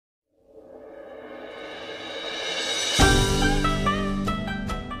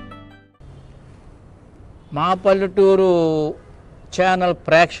మా పల్లెటూరు ఛానల్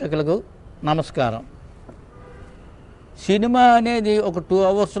ప్రేక్షకులకు నమస్కారం. సినిమా అనేది ఒక 2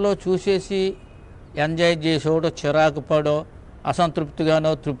 అవర్స్లో చూసేసి ఎంజాయ్ చేసేవాడు చిరాకు పడో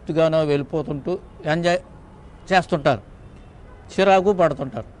అసంతృప్తిగానో తృప్తిగానో వెళ్ళిపోతుంటూ ఎంజాయ్ చేస్తుంటారు, చిరాకు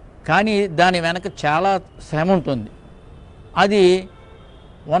పడుతుంటారు. కానీ దాని వెనక చాలా శ్రమ ఉంటుంది. అది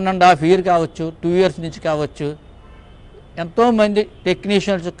 1.5 year కావచ్చు, 2 years నుంచి కావచ్చు. ఎంతోమంది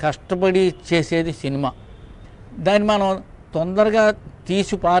టెక్నీషియన్స్ కష్టపడి చేసేది సినిమా. దాన్ని మనం తొందరగా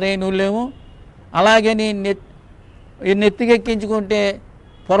తీసి పారేయలేము. అలాగే నెత్తికెక్కించుకుంటే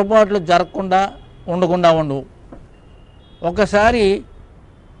పొరపాట్లు జరగకుండా ఉండవు. ఒకసారి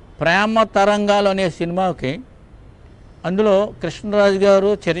ప్రేమ తరంగాలు అనే సినిమాకి అందులో కృష్ణరాజు గారు,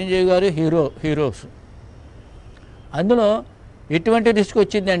 చిరంజీవి గారు హీరోస్. అందులో ఎటువంటి రిస్క్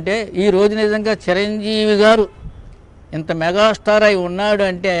వచ్చిందంటే, ఈరోజు నిజంగా చిరంజీవి గారు ఇంత మెగాస్టార్ అయి ఉన్నాడు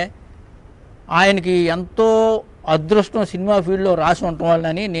అంటే ఆయనకి ఎంతో అదృష్టం సినిమా ఫీల్డ్లో రాసి ఉండటం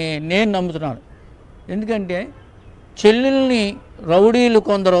వల్లని నేను నమ్ముతున్నాను. ఎందుకంటే చెల్లెల్ని రౌడీలు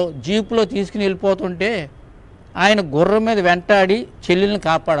కొందరు జీపులో తీసుకుని వెళ్ళిపోతుంటే ఆయన గుర్రం మీద వెంటాడి చెల్లెల్ని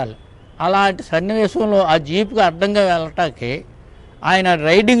కాపాడాలి. అలాంటి సన్నివేశంలో ఆ జీపుకి అడ్డంగా వెళ్ళటానికి ఆయన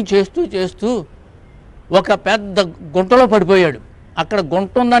రైడింగ్ చేస్తూ ఒక పెద్ద గుంటలో పడిపోయాడు. అక్కడ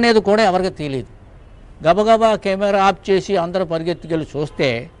గుంట ఉందనేది కూడా ఎవరికి తెలియదు. గబగబా కెమెరా ఆఫ్ చేసి అందరూ పరిగెత్తుకెళ్ళి చూస్తే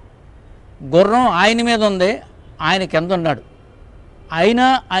గుర్రం ఆయన మీద ఉంది, ఆయన కింద ఉన్నాడు. అయినా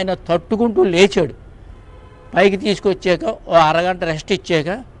ఆయన తట్టుకుంటూ లేచాడు. పైకి తీసుకొచ్చాక ఓ అరగంట రెస్ట్ ఇచ్చాక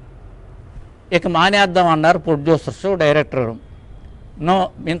ఇక మానేద్దాం అన్నారు ప్రొడ్యూసర్స్, డైరెక్టర్. నో,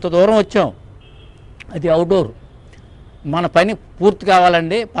 ఇంత దూరం వచ్చాం, అది అవుట్డోర్, మన పని పూర్తి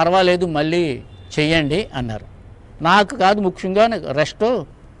కావాలండి, పర్వాలేదు మళ్ళీ చెయ్యండి అన్నారు. నాకు కాదు, ముఖ్యంగా రెస్ట్,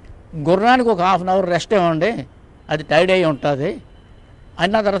 గుర్రానికి ఒక 1/2 hour రెస్ట్ ఇవ్వండి, అది టైర్డ్ అయి ఉంటుంది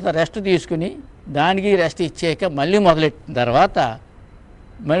అన్న తర్వాత రెస్ట్ తీసుకుని దానికి రెస్ట్ ఇచ్చాక మళ్ళీ మొదలెట్టిన తర్వాత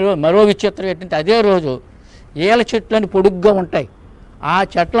మరో విచిత్రం ఏంటంటే, అదే రోజు ఈల చెట్లని పొడుగ్గా ఉంటాయి. ఆ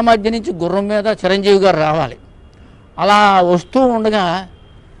చెట్ల మధ్య నుంచి గుర్రం మీద చిరంజీవి గారు రావాలి. అలా వస్తూ ఉండగా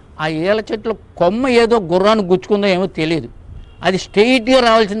ఆ ఈల చెట్ల కొమ్మ ఏదో గుర్రాన్ని గుచ్చుకుందో ఏమో తెలియదు, అది స్ట్రెయిట్గా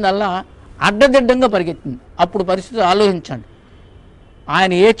రావాల్సిందల్లా అడ్డదిడ్డంగా పరిగెత్తింది. అప్పుడు పరిస్థితి ఆలోచించండి.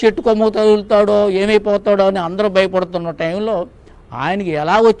 ఆయన ఏ చెట్టు కొమ్మ తగులుతాడో ఏమైపోతాడో అని అందరూ భయపడుతున్న టైంలో ఆయనకి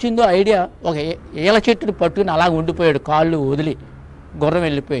ఎలా వచ్చిందో ఐడియా, ఒక ఈల చెట్టుని పట్టుకుని అలా ఉండిపోయాడు, కాళ్ళు వదిలి గుర్రం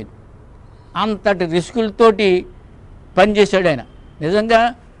వెళ్ళిపోయింది. అంతటి రిస్కులతోటి పనిచేశాడు ఆయన. నిజంగా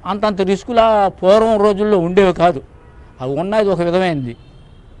అంతంత రిస్కులా పూర్వం రోజుల్లో ఉండేవి కాదు, అవి ఉన్నది ఒక విధమైనది.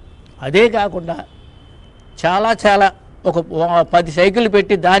 అదే కాకుండా చాలా ఒక 10 సైకిళ్ళు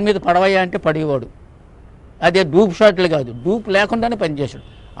పెట్టి దాని మీద పడవయ్యా అంటే పడేవాడు. అదే డూప్ షాట్లు కాదు, డూప్ లేకుండానే పనిచేశాడు.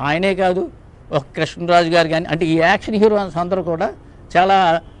 ఆయనే కాదు, ఒక కృష్ణరాజు గారు కానీ, అంటే ఈ యాక్షన్ హీరోస్ అందరూ కూడా చాలా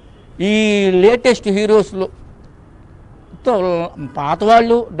ఈ లేటెస్ట్ హీరోస్లో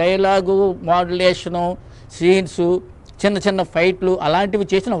పాతవాళ్ళు డైలాగు, మాడ్యులేషను, సీన్స్, చిన్న ఫైట్లు అలాంటివి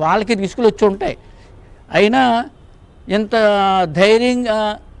చేసిన వాళ్ళకి రిస్కులు వచ్చి ఉంటాయి. అయినా ఇంత ధైర్యంగా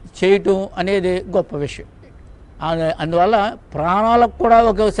చేయటం అనేది గొప్ప విషయం. అందువల్ల ప్రాణాలకు కూడా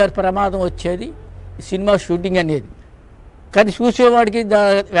ఒక్కోసారి ప్రమాదం వచ్చేది సినిమా షూటింగ్ అనేది. కానీ చూసేవాడికి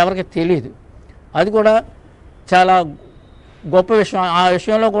ఎవరికి తెలియదు. అది కూడా చాలా గొప్ప విషయం. ఆ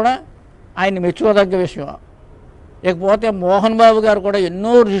విషయంలో కూడా ఆయన మెచ్చుకోదగ్గ విషయం. ఇకపోతే మోహన్ బాబు గారు కూడా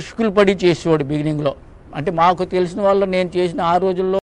ఎన్నో రిస్కులు పడి చేసేవాడు బిగినింగ్లో. అంటే మాకు తెలిసిన వాళ్ళు, నేను చేసిన ఆ రోజుల్లో